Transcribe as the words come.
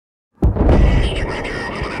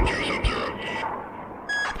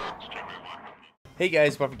Hey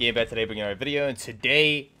guys, Buffy Game back today bringing another video, and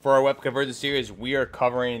today for our weapon conversion series we are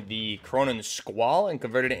covering the Cronen Squall and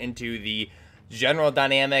converted it into the General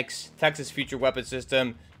Dynamics Texas Future Weapon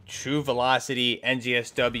System TrueVelocity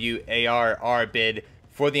NGSW-AR bid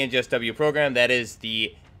for the NGSW program. That is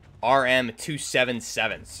the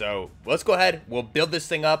RM277. So let's go ahead, we'll build this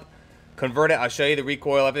thing up, convert it, I'll show you the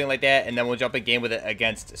recoil, everything like that, and then we'll jump in game with it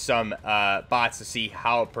against some bots to see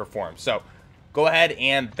how it performs. So go ahead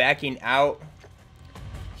and backing out.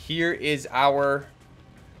 Here is our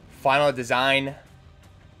final design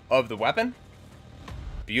of the weapon.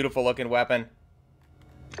 Beautiful looking weapon.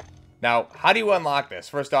 Now, how do you unlock this?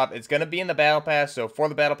 First off, it's going to be in the battle pass. So for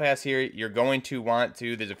the battle pass here, you're going to want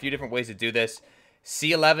to, there's a few different ways to do this.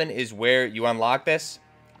 C11 is where you unlock this.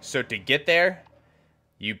 So to get there,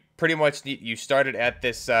 you pretty much need, you started at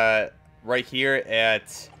this right here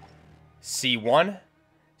at C1.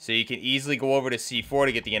 So you can easily go over to C4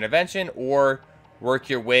 to get the intervention, or work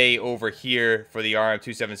your way over here for the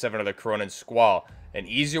RM277 or the Cronen Squall. An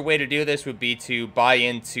easier way to do this would be to buy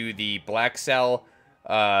into the Black Cell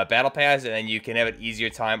Battle Pass, and then you can have an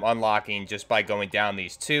easier time unlocking just by going down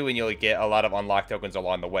these two, and you'll get a lot of unlock tokens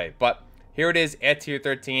along the way. But here it is at Tier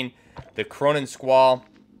 13, the Cronen Squall.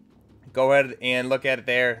 Go ahead and look at it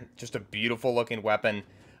there. Just a beautiful looking weapon.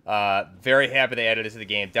 Very happy they added this to the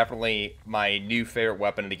game. Definitely my new favorite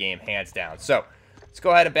weapon in the game, hands down. So let's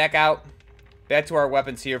go ahead and back out. Back to our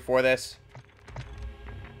weapons here for this.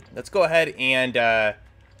 Let's go ahead and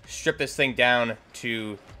strip this thing down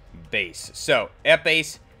to base. So, at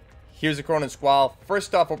base, here's the Cronen Squall.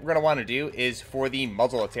 First off, what we're going to want to do is for the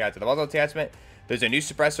muzzle attachment. The muzzle attachment, there's a new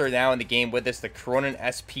suppressor now in the game with this, the Cronen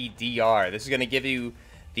SPD-R. This is going to give you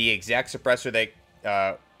the exact suppressor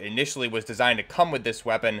that initially was designed to come with this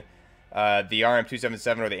weapon, the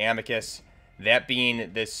RM277 or the Amicus. That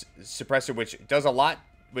being this suppressor, which does a lot,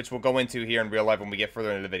 which we'll go into here in real life when we get further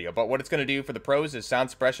into the video. But what it's going to do for the pros is sound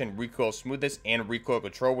suppression, recoil smoothness, and recoil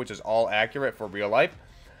control, which is all accurate for real life.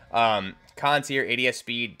 Cons here: ADS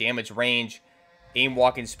speed, damage range, aim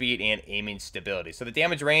walking speed, and aiming stability. So the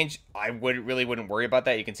damage range, I really wouldn't worry about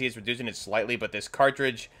that. You can see it's reducing it slightly, but this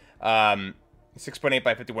cartridge, 6.8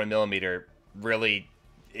 by 51 millimeter, really,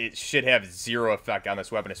 it should have zero effect on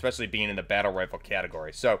this weapon, especially being in the battle rifle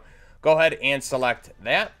category. So go ahead and select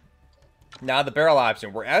that. Now the barrel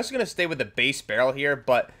option, we're actually going to stay with the base barrel here,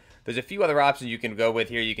 but there's a few other options you can go with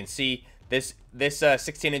here. You can see this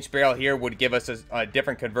 16-inch barrel here would give us a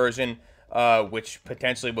different conversion, which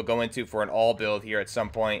potentially we'll go into for an all build here at some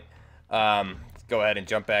point. Let's go ahead and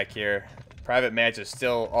jump back here. Private match is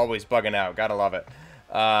still always bugging out. Gotta love it.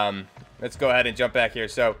 Let's go ahead and jump back here.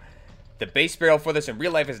 So the base barrel for this in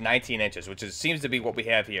real life is 19 inches, which seems to be what we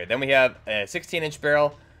have here. Then we have a 16-inch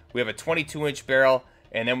barrel. We have a 22-inch barrel.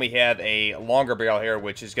 And then we have a longer barrel here,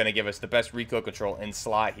 which is going to give us the best recoil control in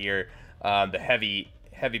slot here, the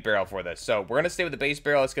heavy barrel for this. So we're going to stay with the base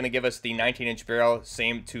barrel. It's going to give us the 19-inch barrel,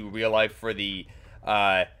 same to real life for the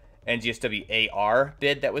NGSW-AR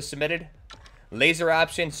bid that was submitted. Laser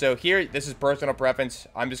option. So here, this is personal preference.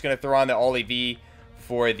 I'm just going to throw on the all EV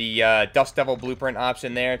for the Dust Devil blueprint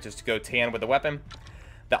option there, just to go tan with the weapon.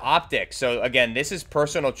 The optic. So again, this is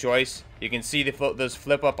personal choice. You can see those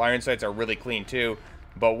flip-up iron sights are really clean too.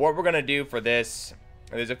 But what we're going to do for this,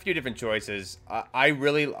 there's a few different choices. I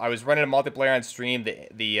was running a multiplayer on stream.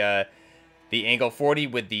 The angle 40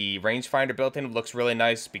 with the rangefinder built in looks really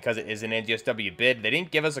nice because it is an NGSW bid. They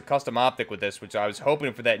didn't give us a custom optic with this, which I was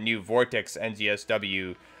hoping for that new Vortex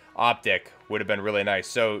NGSW optic would have been really nice.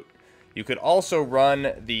 So you could also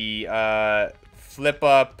run the flip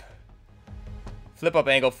up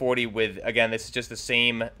angle 40 with, again, this is just the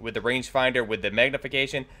same with the rangefinder with the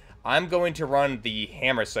magnification. I'm going to run the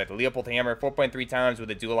hammer sight, the Leopold hammer, 4.3 times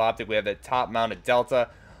with a dual optic. We have the top mounted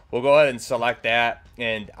delta. We'll go ahead and select that,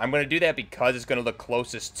 and I'm going to do that because it's going to look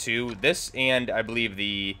closest to this, and I believe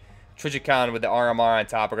the Trigicon with the RMR on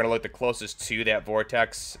top are going to look the closest to that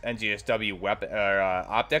Vortex NGSW weapon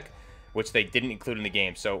optic, which they didn't include in the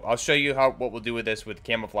game. So I'll show you what we'll do with this with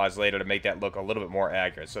camouflage later to make that look a little bit more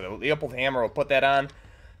accurate. So the Leopold hammer, we'll put that on.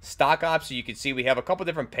 Stock ops, so you can see we have a couple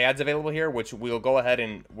different pads available here, which we'll go ahead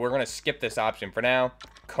and we're going to skip this option for now.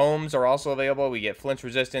 Combs are also available. We get flinch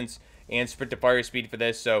resistance and sprint to fire speed for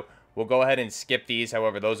this, so we'll go ahead and skip these.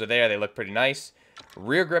 However, those are there. They look pretty nice.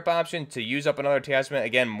 Rear grip option to use up another attachment.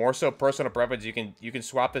 Again, more so personal preference. You can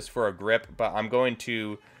swap this for a grip, but I'm going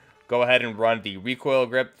to go ahead and run the recoil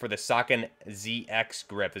grip for the Socken ZX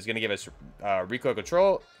grip. It's going to give us recoil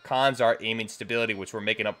control. Cons are aiming stability, which we're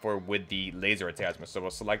making up for with the laser attachment. So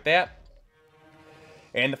we'll select that.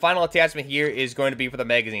 And the final attachment here is going to be for the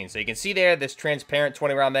magazine. So you can see there this transparent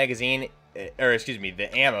 20-round magazine, or excuse me,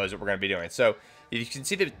 the ammo is what we're going to be doing. So You can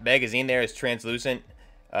see the magazine there is translucent,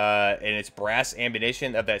 and it's brass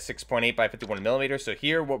ammunition of that 6.8 by 51 millimeter. So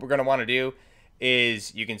here, what we're going to want to do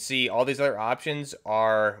is, you can see all these other options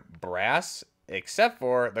are brass, except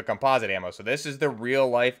for the composite ammo. So this is the real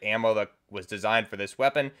life ammo that was designed for this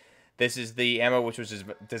weapon. This is the ammo which was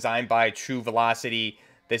designed by TrueVelocity.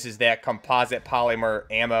 This is that composite polymer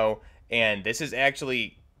ammo, and this is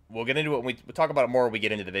actually, we'll get into it when we'll talk about it more when we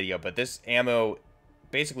get into the video, but this ammo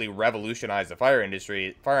basically revolutionized the firearms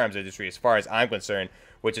industry as far as I'm concerned,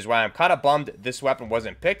 which is why I'm kind of bummed this weapon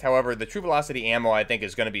wasn't picked. However, the TrueVelocity ammo, I think,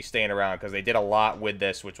 is going to be staying around because they did a lot with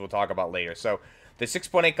this, which we'll talk about later. So the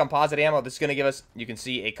 6.8 composite ammo, this is going to give us, you can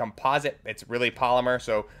see, a composite. It's really polymer,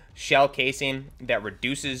 so shell casing that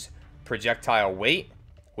reduces projectile weight,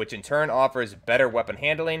 which in turn offers better weapon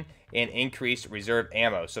handling and increased reserve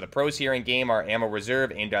ammo. So the pros here in game are ammo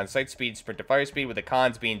reserve, aimed on sight speed, sprint to fire speed, with the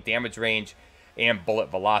cons being damage range and bullet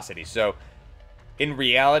velocity. So in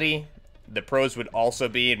reality, the pros would also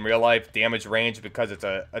be in real life damage range, because it's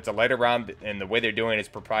a lighter round, and the way they're doing it is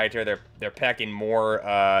proprietary. They're packing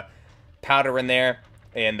more powder in there,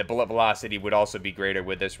 and the bullet velocity would also be greater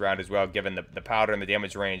with this round as well, given the powder and the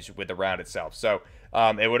damage range with the round itself. So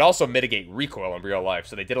it would also mitigate recoil in real life.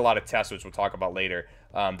 So they did a lot of tests, which we'll talk about later.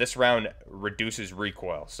 This round reduces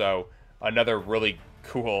recoil. So another really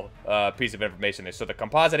cool piece of information there. So the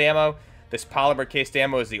composite ammo, this polymer cased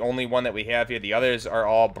ammo, is the only one that we have here. The others are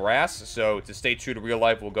all brass. So to stay true to real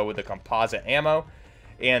life, we'll go with the composite ammo.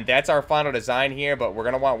 And that's our final design here, but we're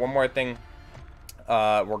going to want one more thing.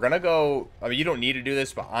 We're going to go, I mean, you don't need to do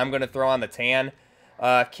this, but I'm going to throw on the tan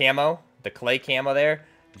camo, the clay camo there,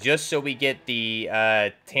 just so we get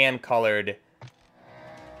the tan colored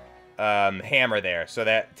hammer there. So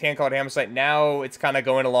that tan colored hammer sight, now it's kind of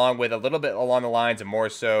going along with a little bit along the lines and more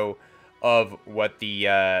so of what the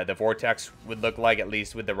Vortex would look like, at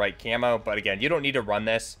least with the right camo. But again, you don't need to run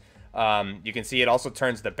this. You can see it also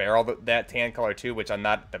turns the barrel that tan color too, which I'm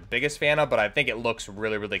not the biggest fan of, but I think it looks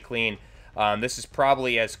really, really clean. This is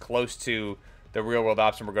probably as close to the real world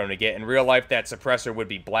option we're going to get. In real life, that suppressor would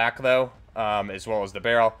be black though, as well as the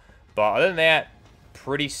barrel. But other than that,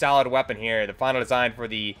 pretty solid weapon here. The final design for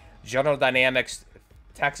the General Dynamics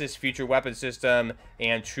Texas Future Weapon System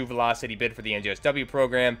and TrueVelocity bid for the NGSW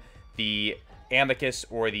program, the Amicus,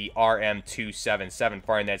 or the RM277,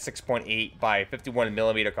 firing that 6.8 by 51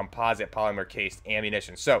 millimeter composite polymer cased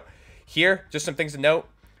ammunition. So here, just some things to note.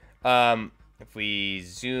 If we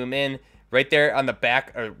zoom in, right there on the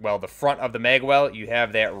back, or well, the front of the mag well, you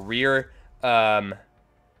have that rear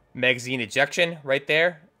magazine ejection right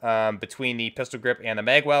there between the pistol grip and the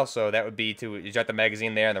mag well. So that would be to eject the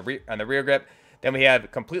magazine there on the rear grip. Then we have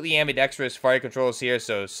completely ambidextrous fire controls here.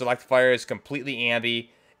 So select fire is completely ambi,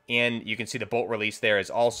 and you can see the bolt release there is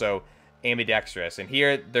also ambidextrous. And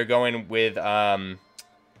here they're going with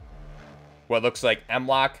what looks like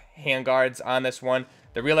M-lock handguards on this one.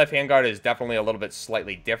 The real life handguard is definitely a little bit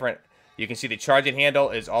slightly different. You can see the charging handle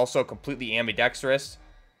is also completely ambidextrous.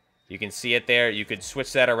 You can see it there. You could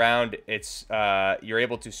switch that around. It's you're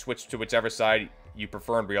able to switch to whichever side you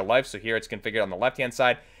prefer in real life. So here it's configured on the left-hand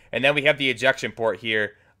side. And then we have the ejection port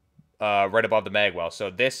here right above the mag well. So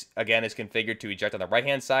this, again, is configured to eject on the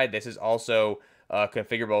right-hand side. This is also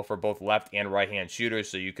configurable for both left and right-hand shooters.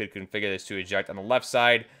 So you could configure this to eject on the left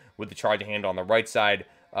side with the charging handle on the right side,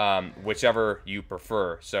 whichever you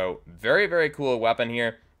prefer. So very, very cool weapon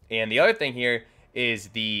here. And the other thing here is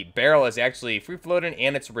the barrel is actually free-floating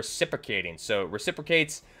and it's reciprocating. So it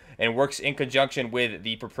reciprocates and works in conjunction with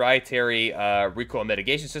the proprietary recoil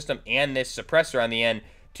mitigation system and this suppressor on the end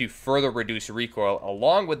to further reduce recoil,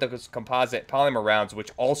 along with the composite polymer rounds,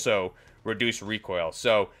 which also reduce recoil.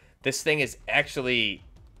 So this thing is actually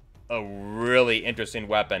a really interesting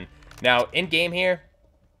weapon. Now, in-game here,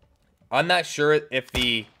 I'm not sure if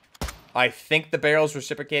I think the barrel's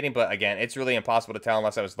reciprocating, but again, it's really impossible to tell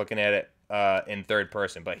unless I was looking at it in third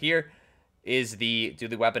person. But here is do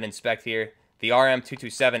the weapon inspect here. The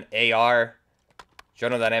RM277-AR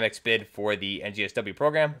General Dynamics bid for the NGSW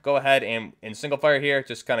program. Go ahead and in single fire here,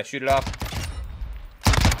 just kind of shoot it off.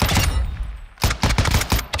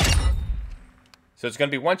 So it's going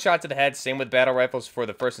to be one shot to the head, same with battle rifles for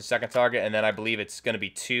the first and second target, and then I believe it's going to be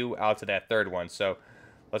 2 out to that third one. So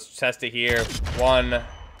let's test it here. One.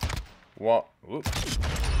 Whoop.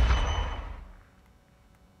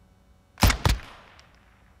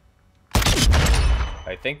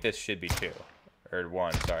 I think this should be 2. Or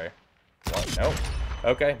 1, sorry. 1, nope.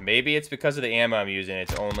 Okay, maybe it's because of the ammo I'm using.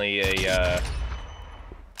 It's only a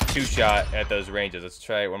 2-shot at those ranges. Let's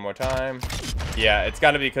try it one more time. Yeah, it's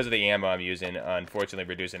got to be because of the ammo I'm using, unfortunately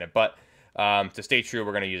reducing it. But to stay true,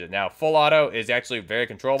 we're going to use it. Now, full auto is actually very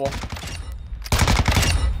controllable.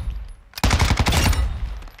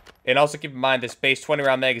 And also keep in mind this base 20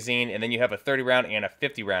 round magazine, and then you have a 30 round and a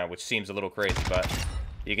 50 round, which seems a little crazy, but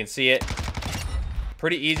you can see it.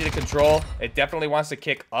 Pretty easy to control. It definitely wants to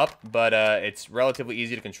kick up, but it's relatively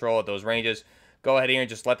easy to control at those ranges. Go ahead here and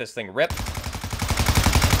just let this thing rip.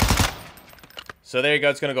 So there you go.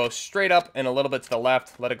 It's going to go straight up and a little bit to the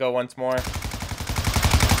left. Let it go once more.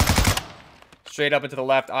 Straight up and to the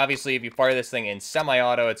left. Obviously, if you fire this thing in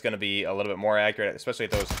semi-auto, it's going to be a little bit more accurate, especially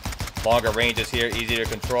at those longer ranges here. Easy to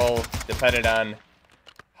control, depending on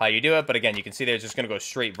how you do it. But again, you can see there it's just going to go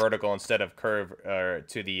straight vertical instead of curve or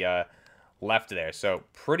to the left there. So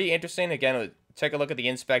pretty interesting. Again, take a look at the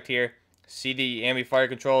inspect here. See the ambi fire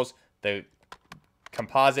controls, the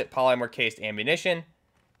composite polymer cased ammunition.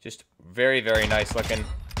 Just very, very nice looking.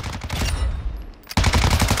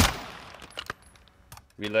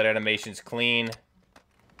 Reload animation's clean.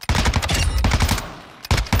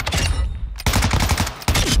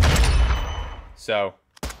 So,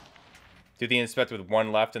 do the inspect with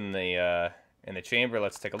one left in the chamber.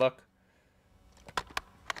 Let's take a look.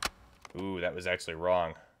 Ooh, that was actually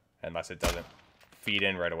wrong, unless it doesn't feed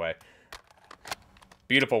in right away.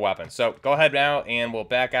 Beautiful weapon. So go ahead now, and we'll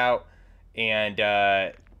back out and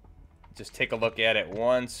just take a look at it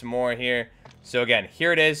once more here. So again,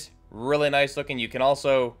 here it is. Really nice looking. You can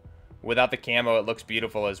also, without the camo, it looks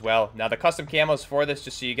beautiful as well. Now the custom camos for this,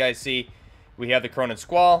 just so you guys see, we have the Cronen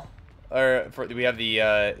Squall, we have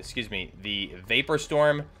the the Vapor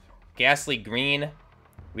Storm, Ghastly Green.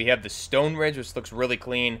 We have the Stone Ridge, which looks really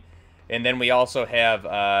clean, and then we also have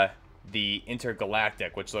the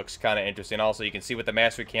Intergalactic, which looks kind of interesting. Also, you can see what the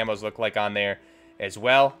Mastery camos look like on there as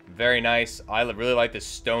well. Very nice. I really like this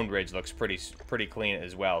Stone Ridge. Looks pretty clean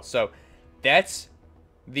as well. So that's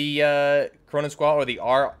the Cronen Squall, or the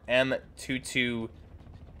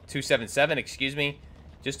RM277, excuse me.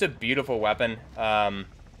 Just a beautiful weapon.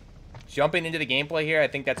 Jumping into the gameplay here, I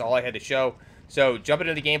think that's all I had to show. So jumping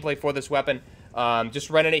into the gameplay for this weapon, just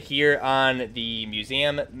running it here on the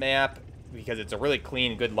museum map because it's a really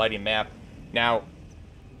clean, good lighting map. Now,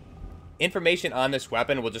 information on this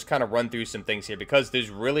weapon, we'll just kind of run through some things here because there's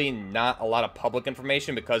really not a lot of public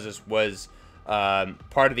information because this was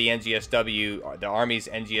part of the NGSW, the Army's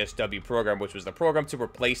NGSW program, which was the program to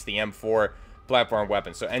replace the M4 platform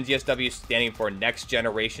weapon. So NGSW standing for Next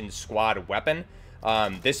Generation Squad Weapon.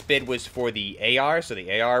 This bid was for the AR, so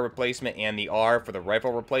the AR replacement, and the R for the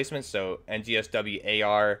rifle replacement, so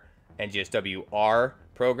NGSW-AR, NGSW-R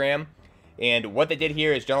program. And what they did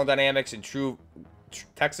here is General Dynamics and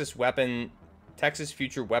Texas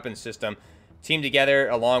Future Weapon System teamed together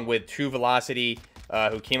along with TrueVelocity,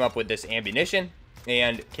 who came up with this ammunition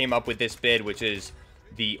and came up with this bid, which is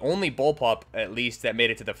the only bullpup, at least, that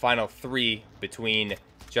made it to the final three between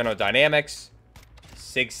General Dynamics,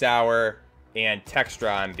 SIG SAUER, and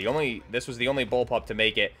Textron. This was the only bullpup to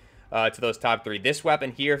make it to those top three. This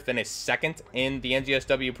weapon here finished second in the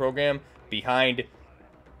NGSW program, behind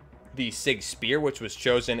the SIG Spear, which was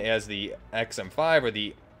chosen as the XM5, or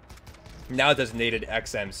the now designated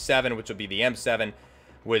XM7, which will be the M7,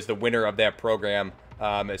 was the winner of that program,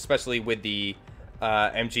 especially with the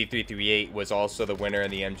MG338 was also the winner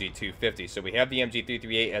in the MG250. So we have the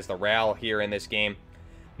MG338 as the RAL here in this game.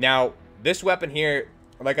 Now, this weapon here,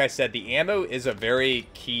 like I said, the ammo is a very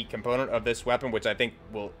key component of this weapon, which I think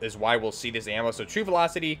is why we'll see this ammo. So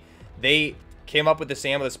TrueVelocity, they came up with this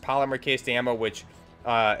ammo, this polymer cased ammo, which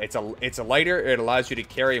it's a lighter. It allows you to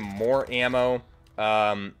carry more ammo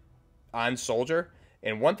on soldier.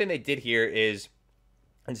 And one thing they did here is,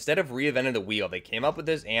 instead of reinventing the wheel, they came up with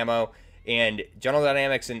this ammo, and General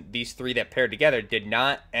Dynamics and these three that paired together did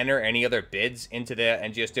not enter any other bids into the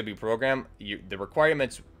NGSW program. The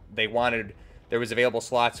requirements they wanted, there was available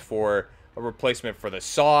slots for a replacement for the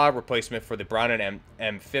SAW, replacement for the Brown and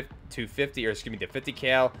M250, or excuse me, the 50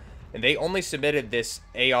 cal, and they only submitted this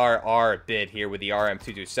ARR bid here with the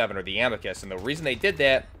RM277, or the Amicus. And the reason they did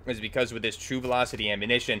that is because with this TrueVelocity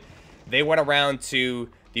ammunition, they went around to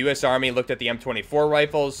the U.S. Army, looked at the M24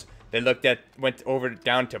 rifles. They went over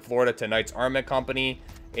down to Florida to Knights Armament Company,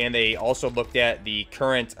 and they also looked at the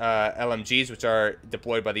current LMGs, which are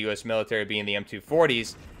deployed by the U.S. military, being the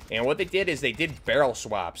M240s. And what they did is they did barrel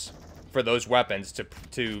swaps for those weapons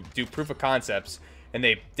to do proof of concepts. And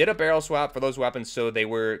they did a barrel swap for those weapons so they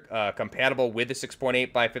were compatible with the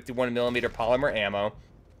 6.8 by 51 millimeter polymer ammo.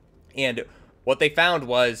 And what they found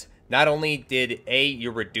was, not only did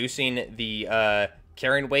you're reducing the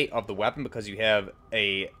carrying weight of the weapon because you have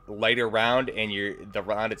a lighter round and the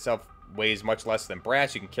round itself weighs much less than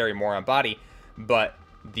brass, you can carry more on body, but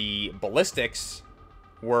the ballistics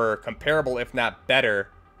were comparable, if not better,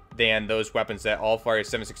 than those weapons that all fire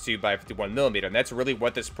 7.62 by 51mm. And that's really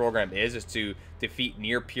what this program is to defeat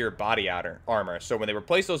near pure body armor. So when they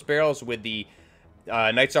replace those barrels with the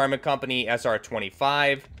Knights Army Company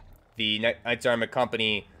SR25, the Knights Army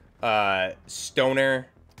Company Stoner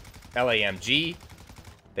LAMG,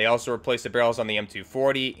 they also replaced the barrels on the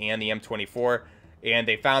M240 and the M24, and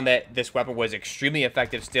they found that this weapon was extremely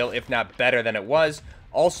effective still, if not better than it was.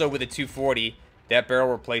 Also with the 240, that barrel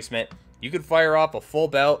replacement, you could fire off a full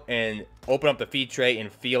belt and open up the feed tray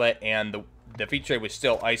and feel it, and the feed tray was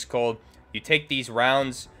still ice cold. You take these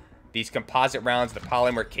rounds, these composite rounds, the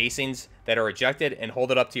polymer casings that are ejected, and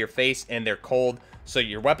hold it up to your face, and they're cold, so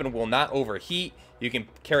your weapon will not overheat. You can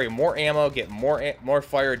carry more ammo, get more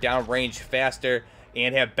fire downrange faster,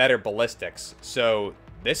 and have better ballistics. So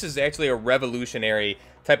this is actually a revolutionary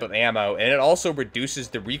type of ammo, and it also reduces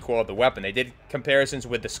the recoil of the weapon. They did comparisons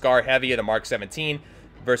with the Scar Heavy of the Mark 17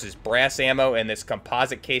 versus brass ammo and this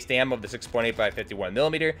composite cased ammo of the 6.8 by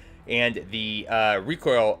 51mm, and the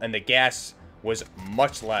recoil and the gas was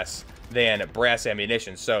much less than brass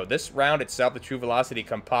ammunition. So this round itself, the TrueVelocity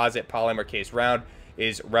composite polymer case round,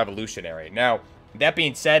 is revolutionary. Now, that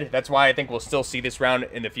being said, that's why I think we'll still see this round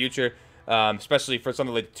in the future, especially for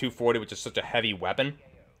something like the 240, which is such a heavy weapon.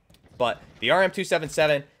 But the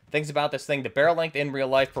RM277, things about this thing, the barrel length in real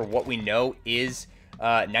life for what we know is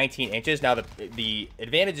 19 inches. Now, the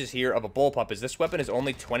advantages here of a bullpup is this weapon is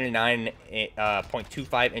only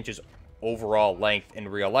 29.25 inches overall length in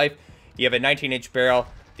real life. You have a 19-inch barrel.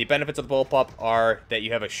 The benefits of the bullpup are that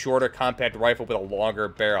you have a shorter compact rifle with a longer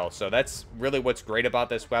barrel. So that's really what's great about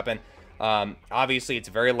this weapon. Obviously, it's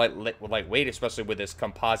very lightweight, especially with this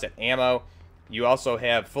composite ammo. You also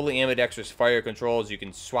have fully ambidextrous fire controls. You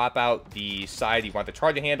can swap out the side you want the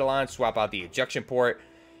charging handle on, swap out the ejection port.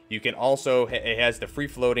 You can also, it has the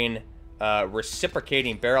free-floating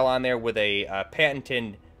reciprocating barrel on there with a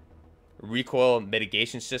patented recoil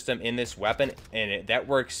mitigation system in this weapon, and that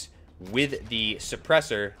works with the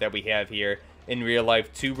suppressor that we have here in real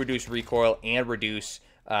life to reduce recoil and reduce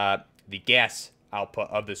the gas output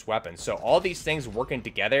of this weapon. So all these things working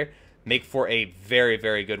together make for a very,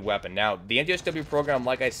 very good weapon. Now, the NGSW program,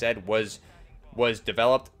 like I said, was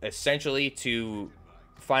developed essentially to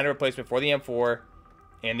find a replacement for the M4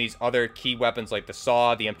 and these other key weapons like the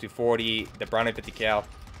SAW, the M240, the Browning 50 cal.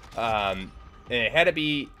 And it had to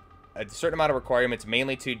be a certain amount of requirements,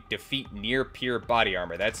 mainly to defeat near pure body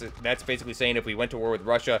armor. That's basically saying if we went to war with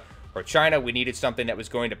Russia or China, we needed something that was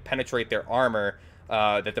going to penetrate their armor,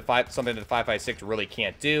 something that the 5.56 really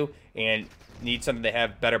can't do, and need something to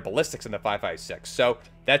have better ballistics than the 5.56. So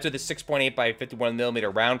that's where the 6.8 by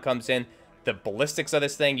 51mm round comes in. The ballistics of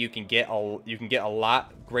this thing, you can get a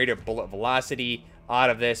lot greater bullet velocity out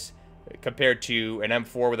of this compared to an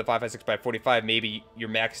M4 with a 5.56 by 45. Maybe your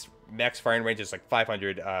max firing range is like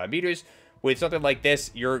 500 meters. With something like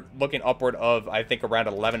this, you're looking upward of, I think, around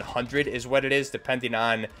 1100 is what it is, depending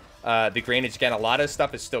on the grainage. Again, a lot of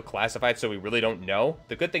stuff is still classified, so we really don't know.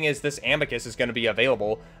 The good thing is this Amicus is going to be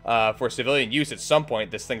available for civilian use at some point.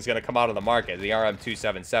 This thing's going to come out on the market, the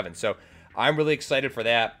RM277. So I'm really excited for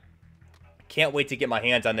that. Can't wait to get my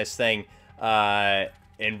hands on this thing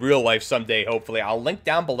in real life someday, hopefully. I'll link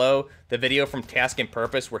down below the video from Task and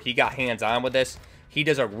Purpose where he got hands-on with this. He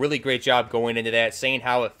does a really great job going into that, saying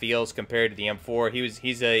how it feels compared to the M4.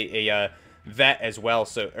 He's a vet as well,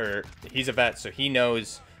 he's a vet, so he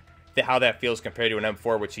knows how that feels compared to an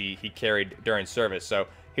M4, which he carried during service. So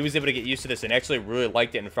he was able to get used to this and actually really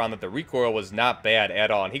liked it and found that the recoil was not bad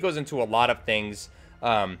at all. And he goes into a lot of things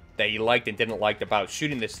that he liked and didn't like about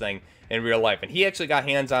shooting this thing in real life. And he actually got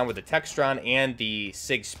hands-on with the Textron and the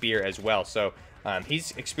SIG Spear as well. So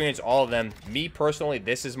he's experienced all of them. Me personally,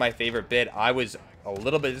 this is my favorite bid. I was a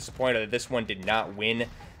little bit disappointed that this one did not win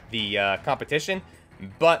the competition,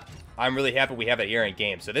 but I'm really happy we have it here in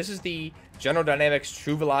game. So this is the General Dynamics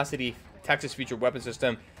TrueVelocity Texas Featured Weapon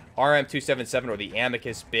System RM277, or the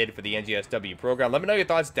Amicus bid for the NGSW program. Let me know your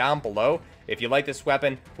thoughts down below. If you like this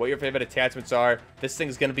weapon, what your favorite attachments are. This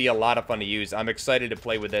thing's going to be a lot of fun to use. I'm excited to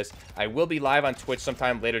play with this. I will be live on Twitch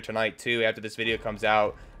sometime later tonight too, after this video comes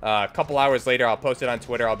out. A couple hours later, I'll post it on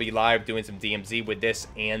Twitter. I'll be live doing some DMZ with this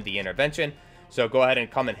and the intervention. So go ahead and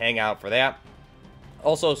come and hang out for that.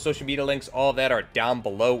 Also, social media links, all of that are down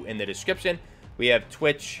below in the description. We have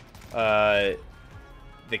Twitch, the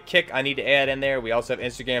Kick I need to add in there. We also have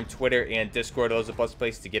Instagram, Twitter, and Discord. Those are the best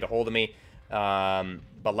places to get a hold of me.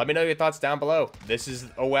 But let me know your thoughts down below. This is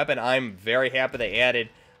a weapon I'm very happy they added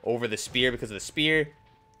over the Spear, because of the Spear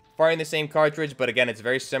firing the same cartridge, but again, it's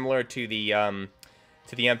very similar to the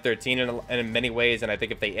M13 in many ways. And I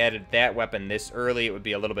think if they added that weapon this early, it would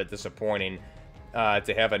be a little bit disappointing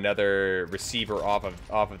to have another receiver off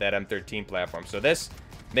of that M13 platform. So this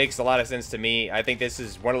makes a lot of sense to me. I think this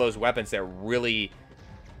is one of those weapons that really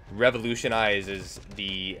revolutionizes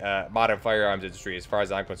the modern firearms industry as far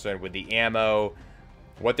as I'm concerned with the ammo.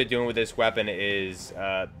 What they're doing with this weapon is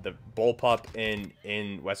the bullpup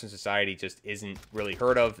in Western society just isn't really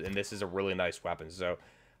heard of, and this is a really nice weapon. So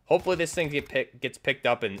hopefully this thing gets picked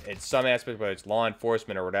up in some aspect, whether it's law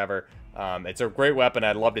enforcement or whatever. It's a great weapon.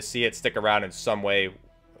 I'd love to see it stick around in some way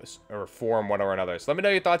or form, one or another. So let me know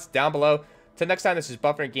your thoughts down below. Till next time, this is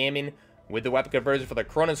Buffner Gaming with the weapon conversion for the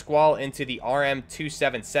Cronen Squall into the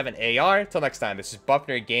RM277-AR. Till next time, this is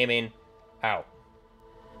Buffner Gaming, out.